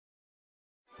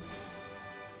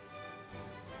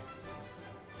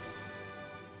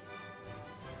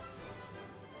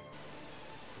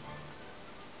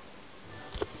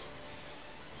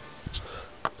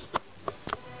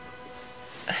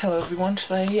Hello everyone,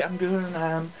 today I'm doing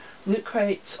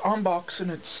LootCrate's unboxing.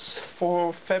 It's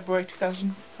for February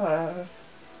 2005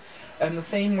 and the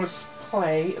theme was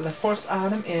play. The first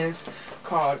item is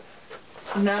called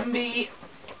Numi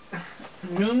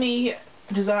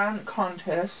Design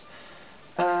Contest.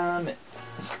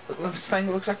 This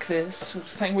thing looks like this.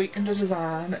 It's a thing we can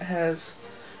design. It has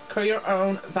create your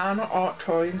own vinyl art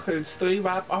toy, includes 3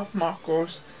 wrap-off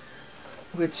markers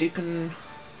which you can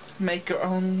make your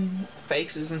own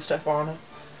faces and stuff on it.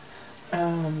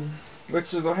 Which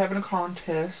is, they're having a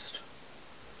contest.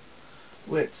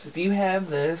 Which, if you have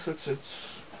this, which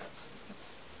it's,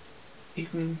 you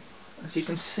can, as you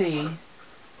can see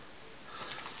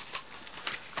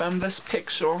from this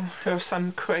picture, here are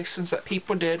some creations that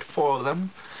people did for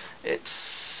them.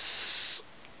 It's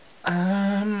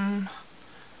and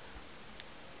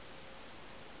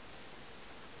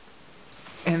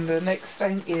the next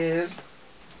thing is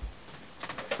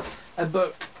a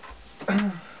book.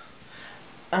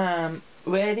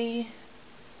 Ready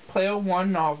Player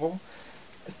One novel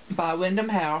by Wyndham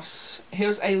House.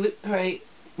 Here's a LootCrate.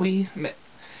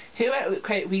 Here at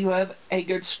LootCrate we love a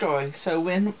good story. So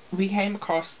when we came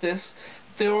across this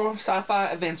thriller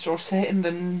sci-fi adventure set in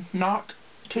the not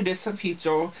too distant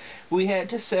future, we had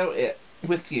to sell it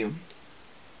with you.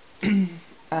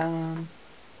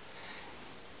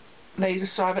 They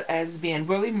describe it as being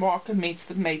Willy Wonka meets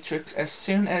the Matrix, as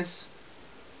soon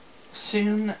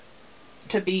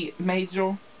to be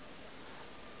major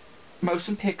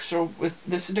motion picture with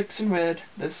this Dixon Red,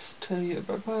 this to you,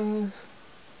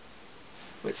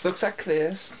 which looks like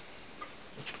this.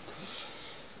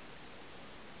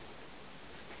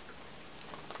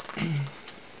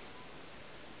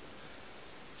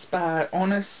 It's by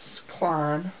Honest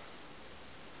Klein.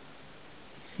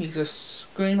 He's a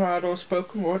screenwriter,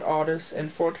 spoken word artist,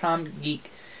 and 4-time geek.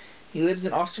 He lives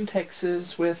in Austin,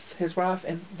 Texas with his wife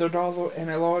and their daughter and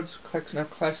a large collection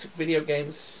of classic video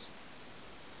games.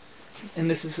 And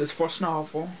this is his first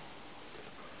novel.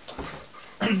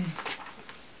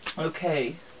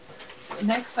 Okay. The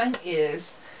next thing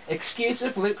is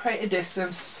exclusive LootCrate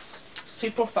Edition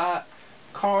Super Fight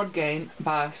card game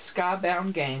by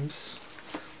Skybound Games.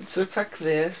 It looks like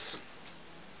this.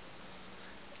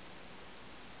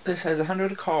 This has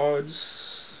 100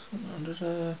 cards.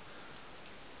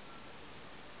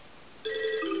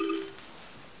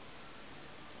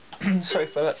 Sorry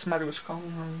for that, somebody was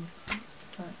calling.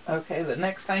 Okay, the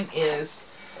next thing is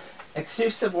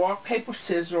exclusive rock, paper,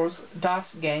 scissors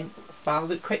dice game by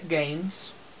LootCrate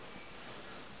Games.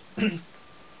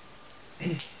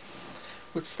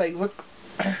 Which they look,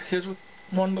 here's what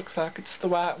one looks like. It's the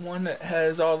white one that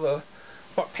has all the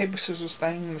rock, paper, scissors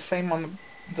thing, the same on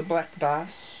the black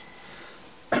dice.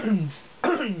 And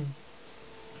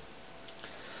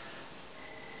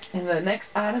the next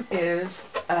item is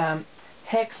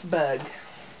Hex Bug,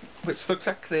 which looks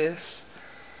like this.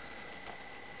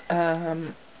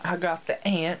 I got the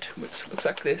ant, which looks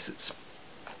like this. It's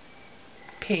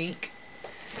pink.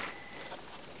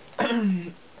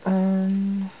 And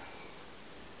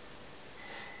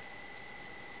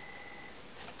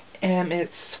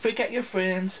it's freak out your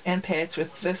friends and pets with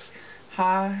this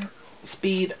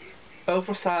high-speed,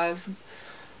 oversized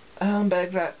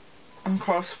bag that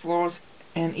crosses floors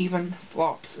and even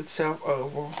flops itself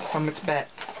over from its back.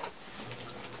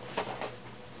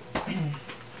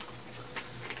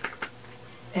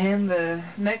 And the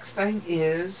next thing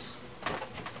is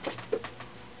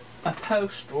a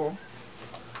poster.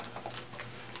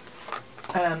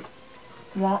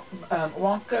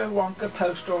 Wonka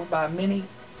poster by Minnie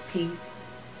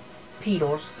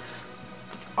Peters.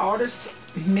 Artist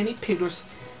Minnie Peters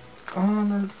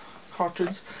on a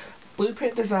cartridge.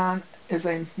 Blueprint design is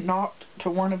a nod to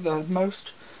one of the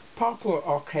most popular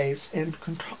arcades and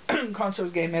console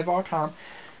game of our time.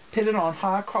 Printed on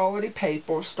high quality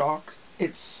paper stock.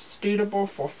 It's suitable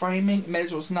for framing.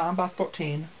 Measures 9 by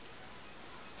 13.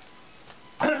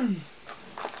 I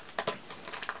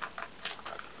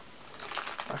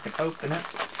can open it.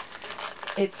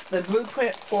 It's the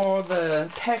blueprint for the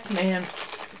Pac-Man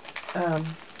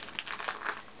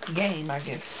game, I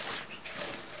guess.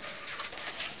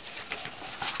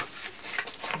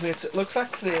 Which it looks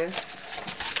like this.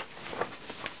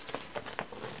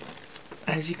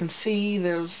 As you can see,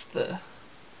 there's the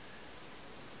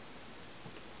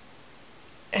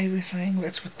everything.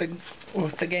 That's what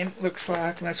the game looks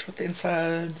like, and that's what the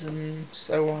insides and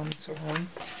so on and so on.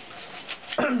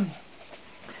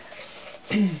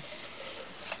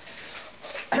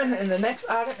 And the next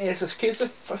item is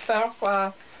exclusive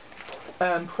Firefly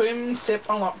premium SIP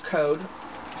unlock code,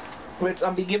 which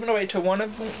I'll be giving away to one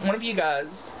of you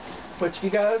guys. Which if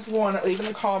you guys want it, leave in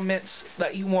the comments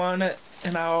that you want it,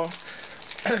 and I'll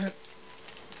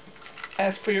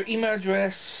ask for your email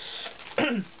address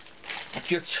if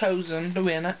you're chosen to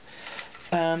win it,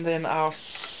 and then I'll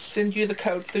send you the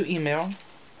code through email.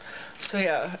 So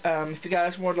yeah, if you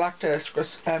guys would like to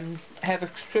have a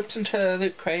subscription to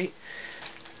LootCrate,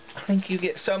 I think you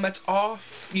get so much off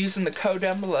using the code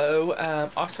down below.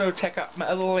 Also check out my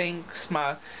other links,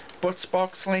 my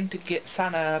Box link to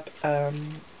sign up,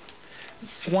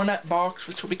 one-up box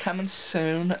which will be coming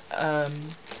soon,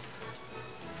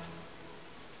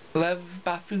 Love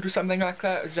by Food or something like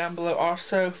that is down below.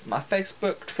 Also my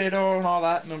Facebook, Twitter and all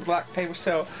that, and the black paper.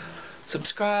 So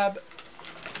subscribe.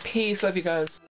 Peace, love you guys.